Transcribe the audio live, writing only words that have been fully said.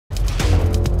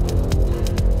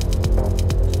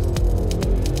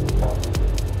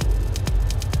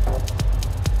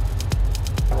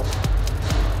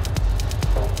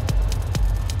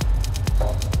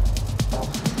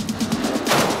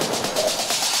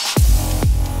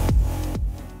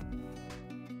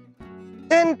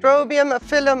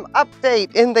Dendrobiumaphyllum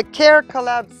update in the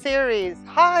CareCollab series.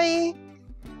 Hi!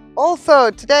 Also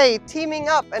today, teaming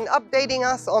up and updating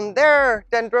us on their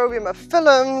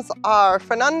Dendrobiumaphyllums are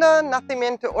Fernanda,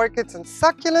 Amazement orchids and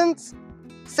succulents,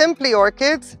 Simply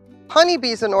orchids,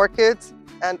 honeybees and orchids,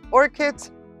 and Orchid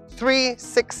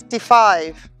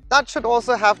 365. That should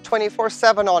also have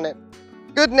 24/7 on it.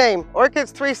 Good name, Orchid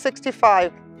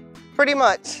 365, pretty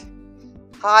much.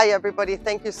 Hi everybody,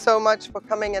 thank you so much for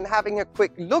coming and having a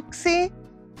quick look-see.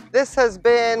 This has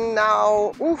been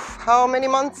now, how many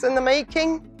months in the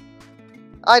making?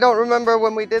 I don't remember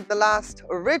when we did the last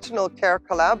original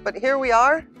CareCollab, but here we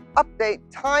are, update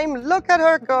time. Look at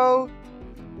her go.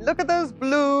 Look at those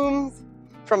blooms.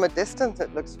 From a distance,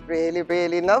 it looks really,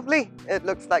 really lovely. It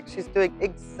looks like she's doing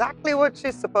exactly what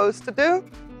she's supposed to do.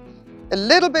 A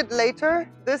little bit later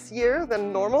this year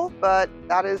than normal, but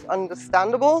that is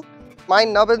understandable. My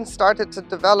nubbins started to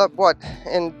develop,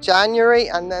 in January,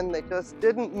 and then they just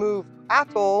didn't move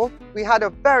at all. We had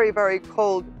a very, very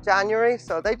cold January,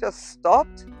 so they just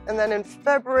stopped. And then in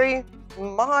February,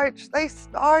 March, they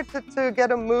started to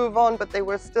get a move on, but they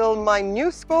were still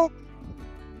minuscule.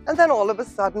 And then all of a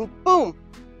sudden, boom,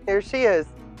 here she is.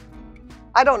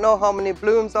 I don't know how many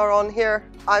blooms are on here.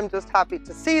 I'm just happy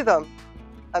to see them.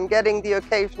 I'm getting the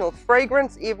occasional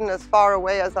fragrance, even as far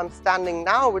away as I'm standing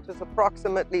now, which is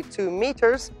approximately 2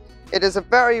 meters. It is a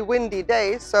very windy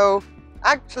day, so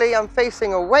actually I'm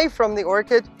facing away from the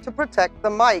orchid to protect the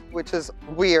mic, which is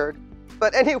weird.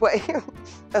 But anyway,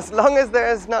 as long as there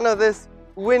is none of this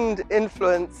wind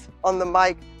influence on the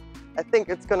mic, I think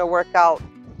it's gonna work out.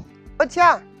 But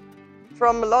yeah,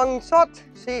 from a long shot,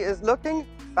 she is looking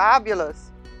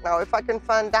fabulous. Now, if I can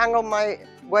fandangle my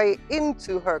way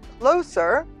into her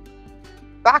closer,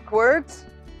 backwards,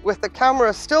 with the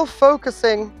camera still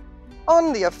focusing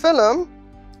on the aphyllum,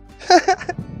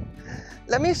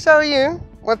 let me show you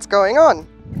what's going on.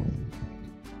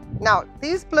 Now,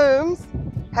 these blooms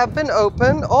have been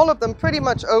opened, all of them pretty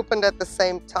much opened at the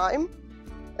same time,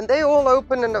 and they all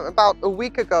opened in about a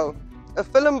week ago.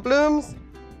 Aphyllum blooms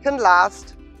can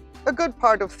last a good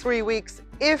part of 3 weeks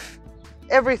if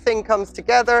everything comes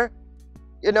together.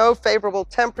 You know, favorable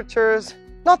temperatures,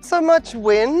 not so much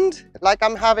wind like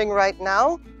I'm having right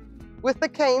now, with the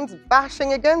canes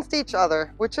bashing against each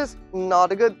other, which is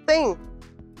not a good thing.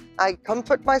 I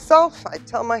comfort myself, I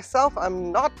tell myself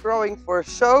I'm not growing for a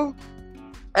show,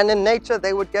 and in nature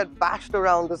they would get bashed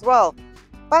around as well.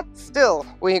 But still,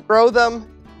 we grow them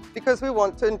because we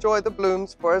want to enjoy the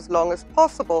blooms for as long as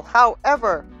possible.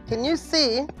 However, can you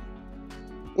see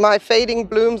my fading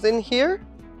blooms in here?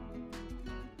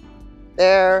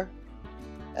 There,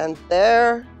 and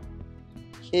there,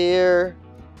 here,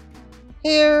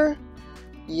 here.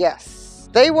 Yes,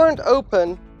 they weren't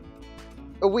open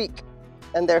a week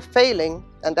and they're failing,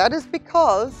 and that is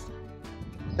because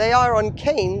they are on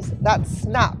canes that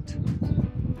snapped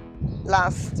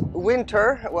last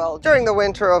winter, well, during the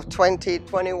winter of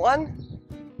 2021,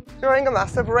 during a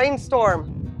massive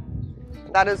rainstorm.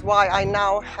 That is why I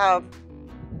now have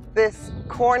this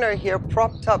corner here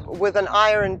propped up with an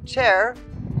iron chair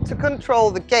to control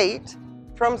the gate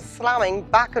from slamming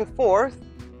back and forth,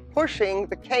 pushing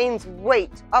the cane's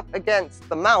weight up against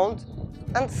the mount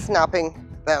and snapping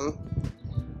them.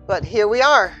 But here we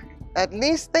are. At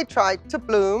least they tried to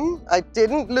bloom. I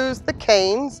didn't lose the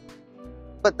canes,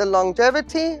 but the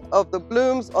longevity of the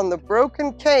blooms on the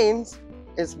broken canes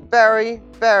is very,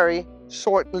 very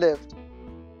short-lived.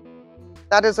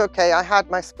 That is okay. I had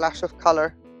my splash of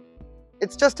color.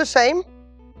 It's just a shame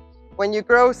when you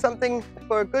grow something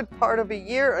for a good part of a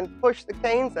year and push the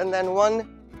canes, and then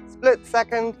one split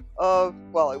second of,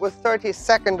 well, it was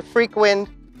 30-second freak wind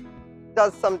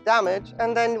does some damage,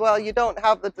 and then, well, you don't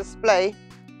have the display.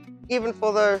 Even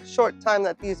for the short time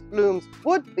that these blooms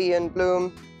would be in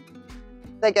bloom,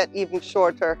 they get even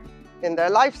shorter in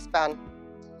their lifespan.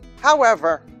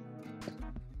 However,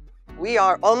 we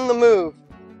are on the move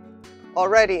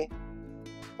already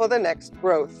for the next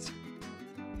growth.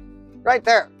 Right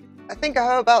there. I think I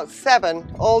have about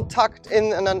 7 all tucked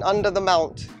in and under the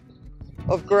mount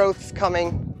of growths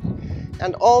coming.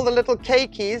 And all the little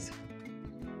keikis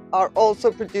are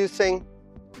also producing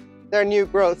their new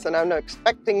growths, and I'm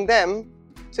expecting them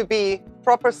to be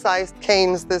proper sized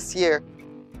canes this year.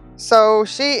 So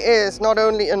she is not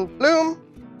only in bloom,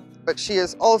 but she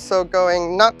is also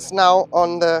going nuts now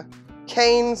on the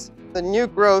canes, the new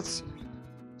growths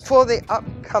for the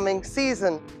upcoming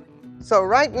season. So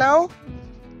right now,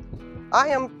 I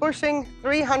am pushing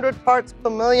 300 parts per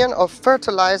million of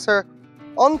fertilizer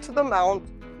onto the mount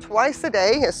twice a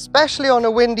day, especially on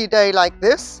a windy day like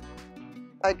this.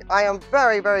 I am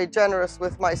very, very generous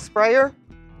with my sprayer.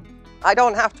 I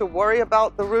don't have to worry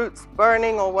about the roots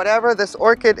burning or whatever. This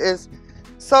orchid is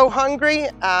so hungry,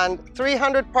 and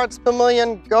 300 parts per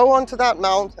million go onto that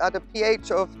mount at a pH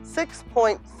of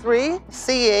 6.3,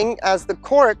 seeing as the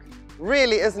cork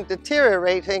really isn't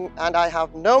deteriorating and I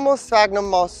have no more sphagnum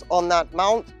moss on that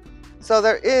mount. So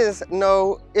there is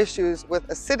no issues with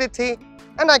acidity,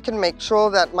 and I can make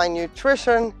sure that my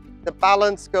nutrition, the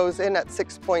balance goes in at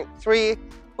 6.3,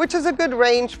 which is a good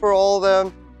range for all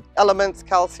the elements,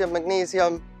 calcium,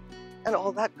 magnesium, and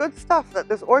all that good stuff that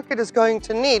this orchid is going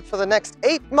to need for the next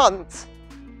 8 months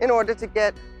in order to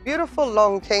get beautiful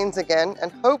long canes again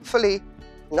and hopefully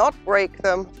not break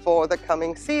them for the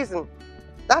coming season.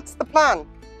 That's the plan.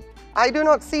 I do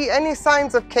not see any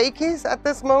signs of keikis at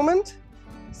this moment.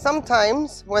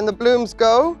 Sometimes when the blooms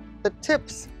go, the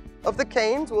tips of the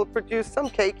canes will produce some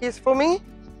keikis for me.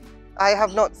 I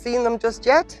have not seen them just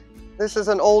yet. This is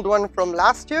an old one from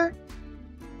last year.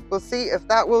 We'll see if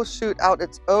that will shoot out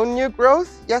its own new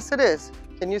growth. Yes, it is.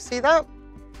 Can you see that?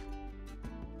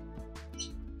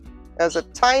 There's a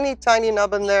tiny, tiny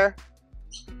nub in there.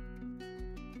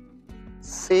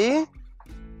 See?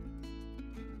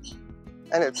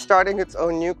 And it's starting its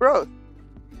own new growth.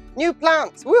 New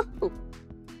plants, woohoo!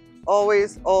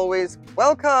 Always, always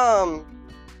welcome.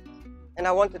 And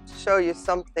I wanted to show you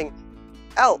something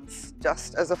else,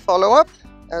 just as a follow-up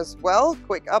as well.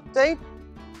 Quick update.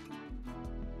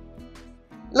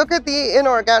 Look at the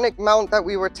inorganic mount that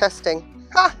we were testing.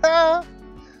 Haha!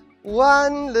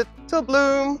 One little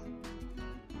bloom.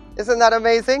 Isn't that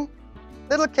amazing?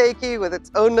 Little keiki with its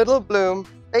own little bloom.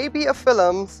 Baby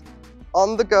aphyllums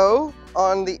on the go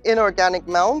on the inorganic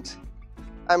mount.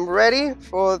 I'm ready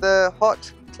for the hot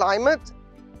climate,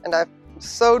 and I've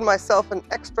sewed myself an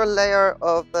extra layer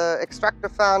of the extractor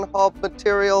fan hob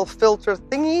material filter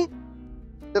thingy.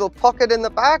 Little pocket in the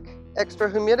back, extra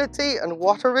humidity and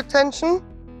water retention.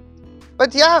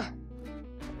 But yeah,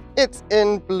 it's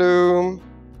in bloom.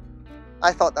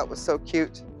 I thought that was so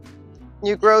cute.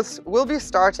 New growths will be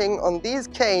starting on these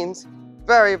canes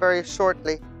very, very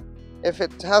shortly, if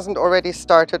it hasn't already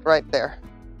started right there.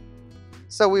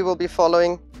 So we will be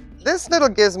following this little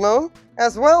gizmo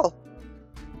as well.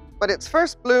 But its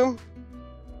first bloom,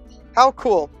 how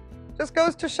cool. Just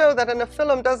goes to show that an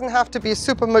aphyllum doesn't have to be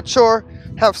super mature,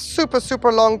 have super,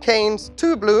 super long canes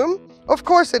to bloom. Of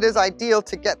course, it is ideal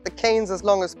to get the canes as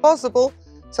long as possible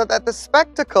so that the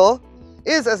spectacle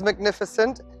is as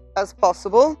magnificent as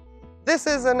possible. This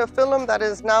is an aphyllum that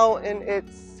is now in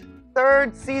its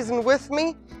 3rd season with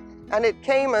me, and it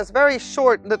came as very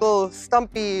short little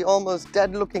stumpy, almost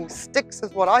dead looking sticks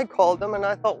is what I called them, and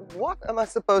I thought, what am I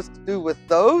supposed to do with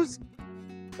those?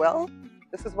 Well,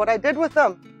 this is what I did with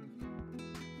them.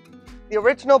 The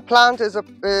original plant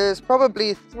is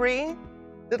probably 3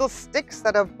 little sticks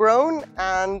that have grown,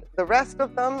 and the rest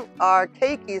of them are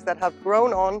keikis that have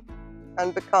grown on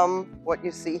and become what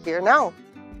you see here now.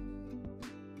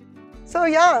 So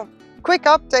yeah, quick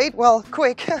update. Well,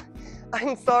 quick.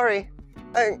 I'm sorry.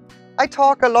 I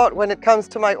talk a lot when it comes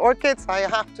to my orchids. I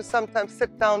have to sometimes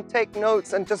sit down, take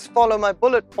notes, and just follow my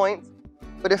bullet points.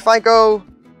 But if I go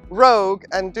rogue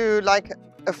and do like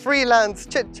a freelance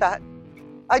chit-chat,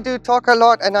 I do talk a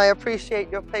lot, and I appreciate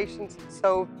your patience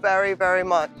so very, very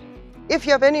much. If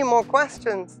you have any more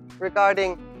questions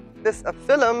regarding this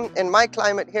aphyllum in my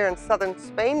climate here in southern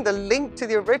Spain, the link to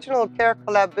the original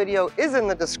CareCollab video is in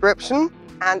the description.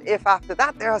 And if after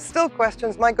that there are still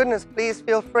questions, my goodness, please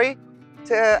feel free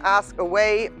to ask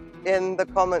away in the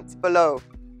comments below.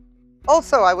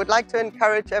 Also, I would like to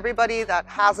encourage everybody that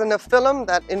has an aphyllum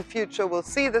that in future will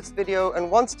see this video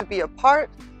and wants to be a part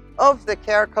of the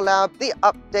CareCollab, the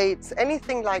updates,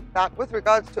 anything like that with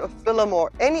regards to aphyllum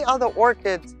or any other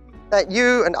orchids that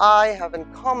you and I have in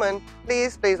common,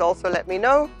 please also let me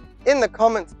know in the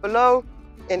comments below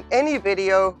in any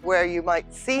video where you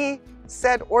might see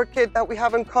said orchid that we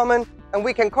have in common, and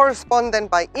we can correspond then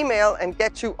by email and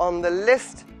get you on the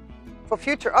list for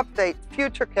future updates,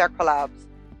 future CareCollabs.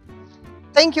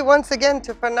 Thank you once again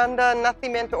to Fernanda,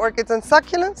 Nacimiento Orchids and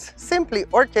Succulents, Simply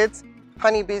Orchids,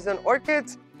 Honeybees and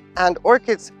Orchids, and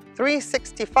Orchids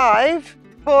 365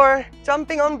 for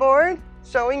jumping on board,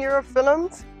 showing your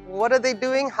aphyllums. What are they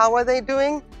doing? How are they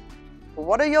doing?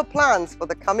 What are your plans for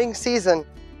the coming season?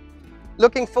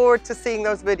 Looking forward to seeing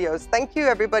those videos. Thank you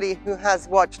everybody who has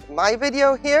watched my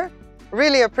video here.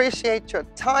 Really appreciate your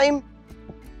time,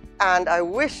 and I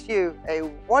wish you a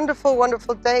wonderful,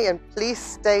 wonderful day, and please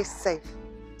stay safe.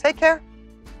 Take care.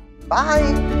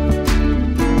 Bye.